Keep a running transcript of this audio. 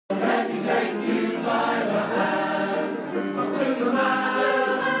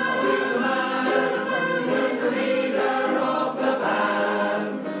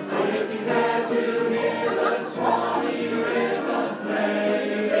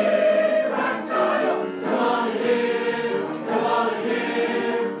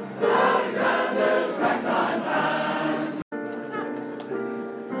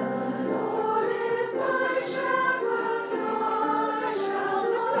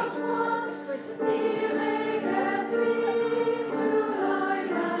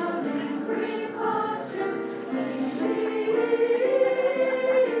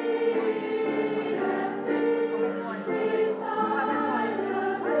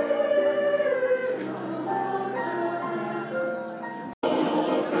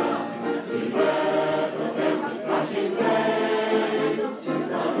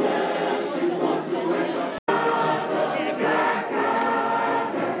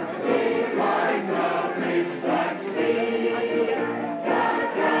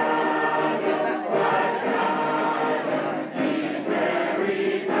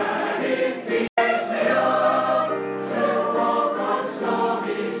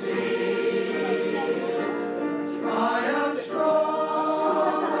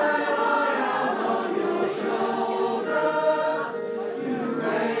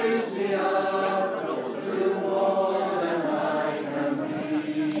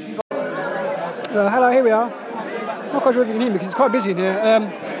Hello, here we are. I'm not quite sure if you can hear me because it's quite busy in here.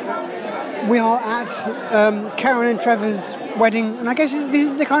 We are at Karen and Trevor's wedding, and I guess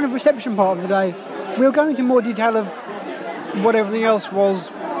this is the kind of reception part of the day. We'll go into more detail of what everything else was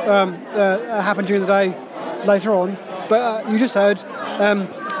happened during the day later on, but you just heard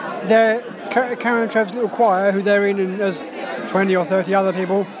they're Karen and Trevor's little choir, who they're in, and there's 20 or 30 other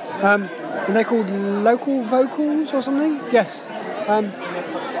people, and they're called Local Vocals or something. Yes.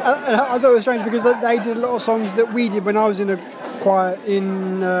 I thought it was strange because they did a lot of songs that we did when I was in a choir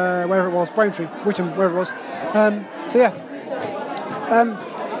in wherever it was, Braintree, Whittam, wherever it was.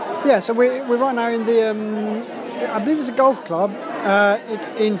 So we're right now in the I believe it's a golf club. It's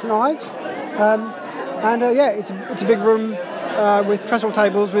in St Ives, it's a big room with trestle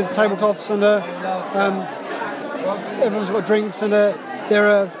tables with tablecloths, and everyone's got drinks, and there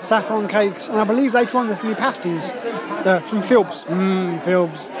are saffron cakes, and I believe later on there's going to be pasties from Philbs.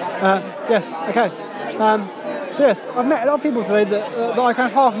 Philbs. Yes, okay. Yes, I've met a lot of people today that I kind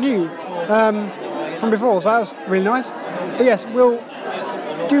of half knew from before, so that was really nice. But yes, we'll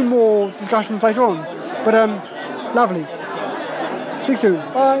do more discussions later on. But lovely. Speak soon.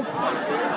 Bye.